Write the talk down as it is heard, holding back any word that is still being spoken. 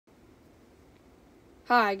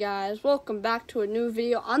Hi guys, welcome back to a new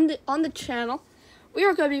video on the channel. We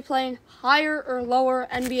are going to be playing Higher or Lower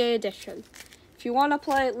NBA Edition. If you want to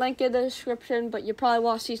play, link in the description, but you probably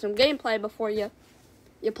want to see some gameplay before you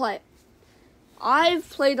play it. I've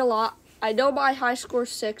played a lot. I know my high score is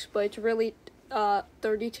 6, but it's really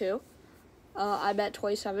 32. I'm at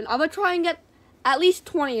 27. I'm going to try and get at least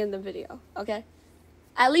 20 in the video, okay?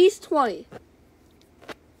 At least 20.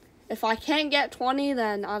 If I can't get 20,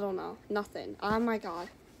 then I don't know. Nothing. Oh my god.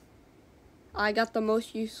 I got the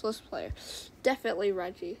most useless player. Definitely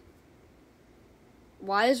Reggie.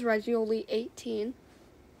 Why is Reggie only 18?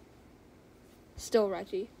 Still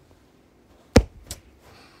Reggie.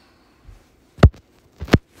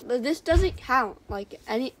 But this doesn't count. Like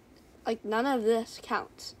none of this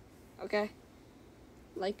counts. Okay?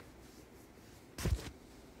 Like,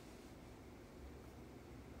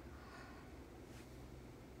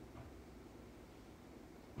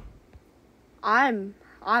 I'm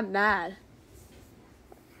mad.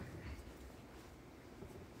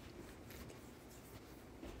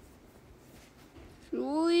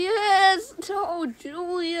 Julius! No,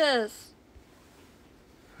 Julius!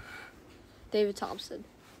 David Thompson.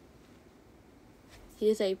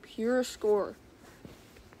 He is a pure scorer.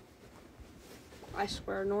 I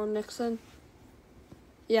swear, Norm Nixon.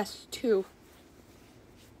 Yes, 2.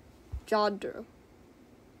 John Drew.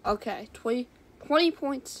 Okay, 20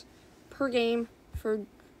 points per game for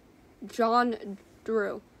John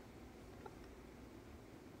Drew.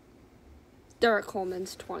 Derek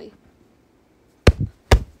Coleman's 20.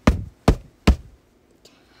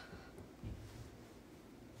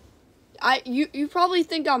 You probably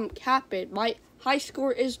think I'm capping. My high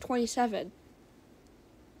score is 27.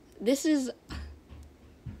 This was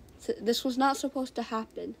not supposed to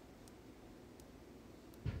happen.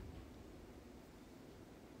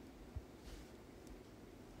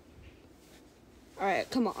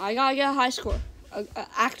 Alright, come on. I gotta get a high score. An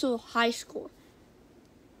actual high score.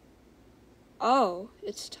 Oh,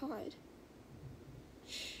 it's tied.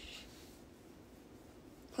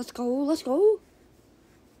 Let's go, let's go.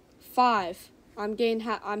 5. I'm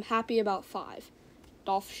happy about 5.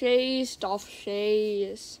 Dolph Schayes.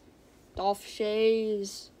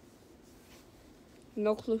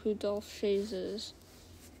 No clue who Dolph Schayes is.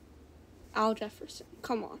 Al Jefferson.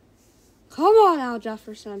 Come on, Al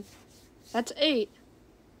Jefferson. That's 8.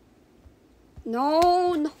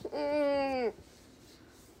 No.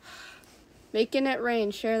 Making it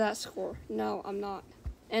rain. Share that score. No, I'm not.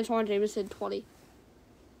 Antoine Jameson, 20.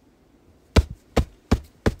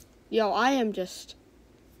 Yo, I am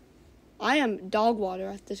dog water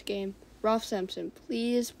at this game. Ralph Sampson,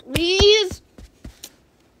 please.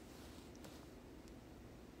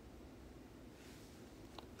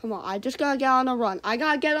 Come on, I just gotta get on a run.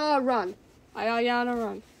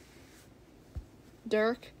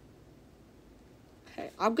 Dirk.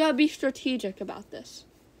 Okay, I'm gonna be strategic about this.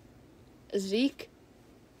 Zeke.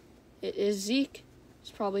 It is Zeke.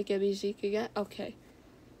 It's probably gonna be Zeke again. Okay.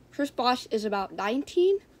 Chris Bosh is about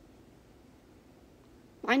 19.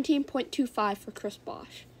 19.25 for Chris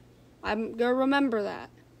Bosh. I'm gonna remember that.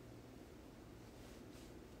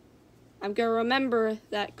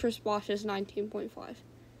 Chris Bosh is 19.5.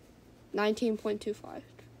 19.25.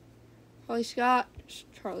 Charlie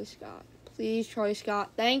Scott. Please, Charlie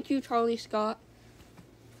Scott. Thank you, Charlie Scott.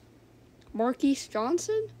 Marquise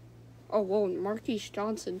Johnson? Oh, whoa, Marquise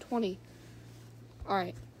Johnson, 20.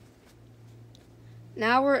 Alright.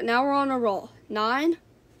 Now we're on a roll. 9.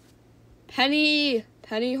 Penny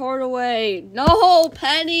Hardaway. No,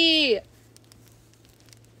 Penny.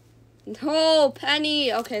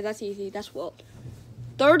 Okay, that's easy. That's Wilt.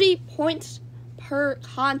 30 points per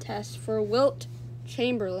contest for Wilt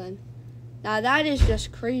Chamberlain. Now that is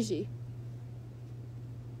just crazy.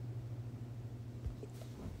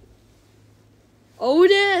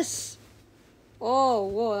 Otis. Oh,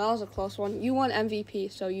 whoa, that was a close one. You won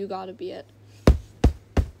MVP, so you gotta be it.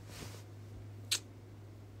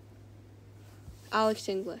 Alex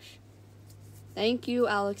English. Thank you,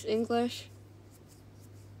 Alex English.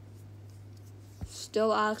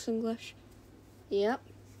 Still Alex English. Yep.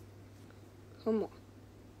 Come on.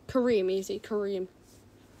 Kareem, easy. Kareem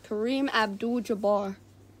Abdul-Jabbar.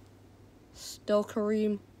 Still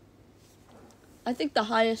Kareem. I think the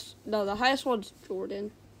highest one's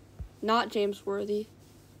Jordan. Not James Worthy.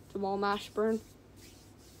 Jamal Mashburn.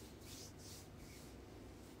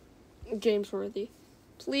 James Worthy.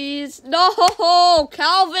 Please. No!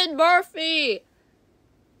 Calvin Murphy!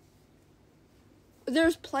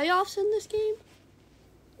 There's playoffs in this game?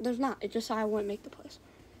 There's not. It just said I wouldn't make the playoffs.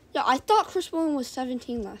 Yeah, I thought Chris Williams was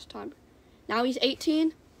 17 last time. Now he's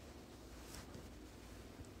 18.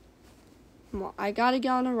 Come on, I gotta get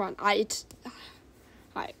on a run. Alright,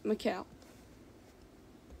 Mikhail.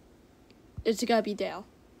 It's gotta be Dale.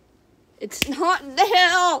 It's not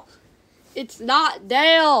Dale! It's not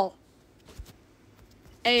Dale!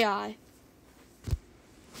 AI.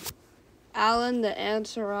 Allen the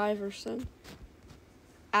Answer Iverson.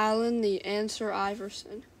 Allen the Answer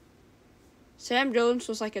Iverson. Sam Jones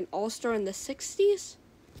was like an all-star in the 60s?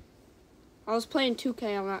 I was playing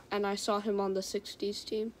 2K and I saw him on the 60s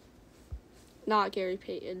team. Not Gary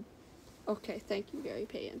Payton. Okay, thank you, Gary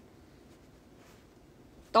Payton.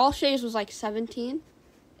 Dalshays was like 17?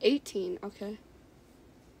 18, okay.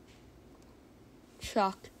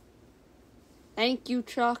 Chuck. Thank you,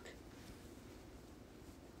 Chuck.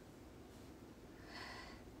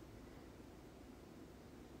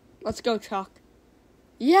 Let's go, Chuck.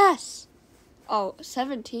 Yes! Oh,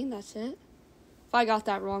 17, that's it? If I got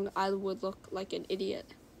that wrong, I would look like an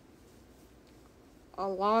idiot.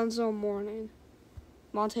 Alonzo Mourning.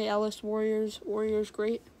 Monte Ellis, Warriors. Warriors,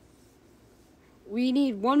 great. We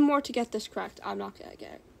need one more to get this correct. I'm not going to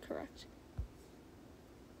get it correct.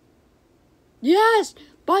 Yes!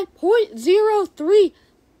 By 0.03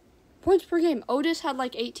 points per game. Otis had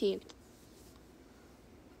like 18.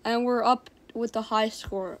 And we're up with the high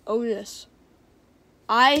score. Otis.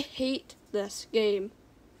 I hate this game.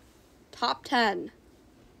 Top 10.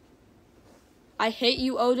 I hate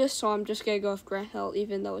you, Otis, so I'm just going to go with Grant Hill,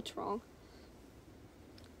 even though it's wrong.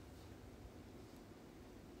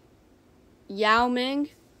 Yao Ming.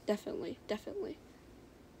 Definitely.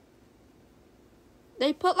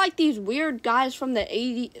 They put like these weird guys from the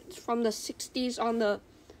 60s on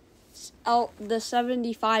the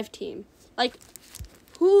 75 team. Like,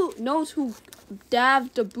 who knows who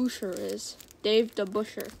Dave DeBusschere is? Dave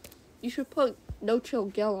DeBusschere. You should put No Chill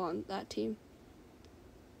Gill on that team.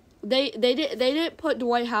 They didn't put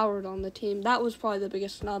Dwight Howard on the team. That was probably the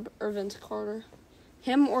biggest snub. Or Vince Carter.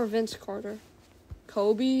 Him or Vince Carter.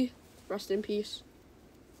 Kobe. Rest in peace.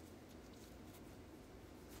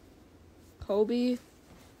 Kobe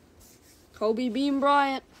Bean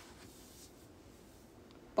Bryant.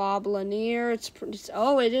 Bob Lanier.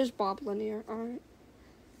 It is Bob Lanier. All right.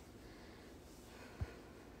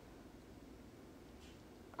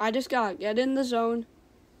 I just gotta get in the zone.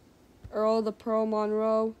 Earl the Pearl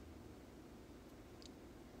Monroe.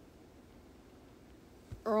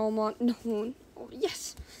 No. Oh,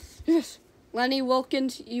 yes. Lenny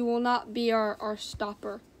Wilkins, you will not be our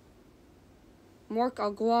stopper. Mark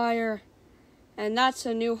Aguirre. And that's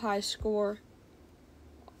a new high score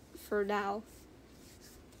for now.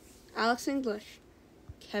 Alex English.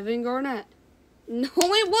 Kevin Garnett. No,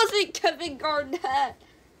 it wasn't Kevin Garnett.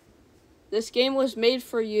 This game was made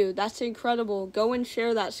for you. That's incredible. Go and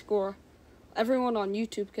share that score. Everyone on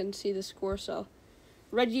YouTube can see the score, so.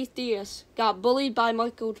 Reggie Theus got bullied by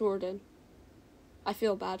Michael Jordan. I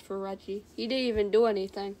feel bad for Reggie. He didn't even do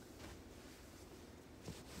anything.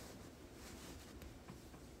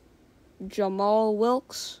 Jamal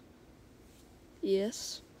Wilkes.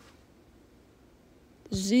 Yes.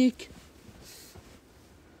 Zeke.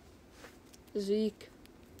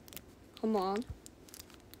 Come on.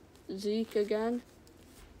 Zeke again.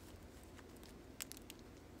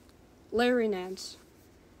 Larry Nance.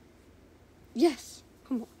 Yes.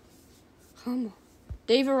 Come on.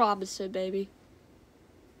 David Robinson, baby.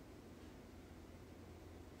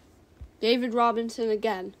 David Robinson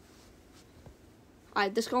again.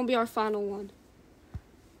 Alright, this is going to be our final one.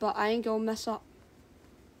 But I ain't going to mess up.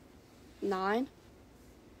 9.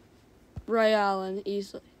 Ray Allen,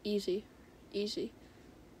 easy.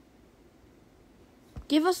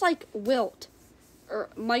 Give us like Wilt or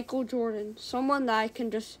Michael Jordan. Someone that I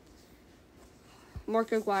can just...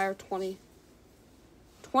 Mark Aguirre, 20.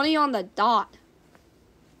 20 on the dot.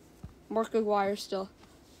 Mark Aguirre still.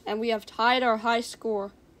 And we have tied our high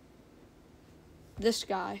score. This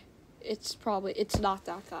guy. It's not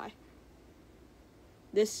that guy.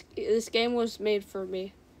 This game was made for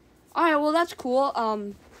me. Alright, well that's cool.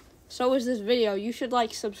 So is this video. You should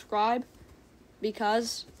like subscribe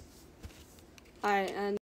because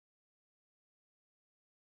and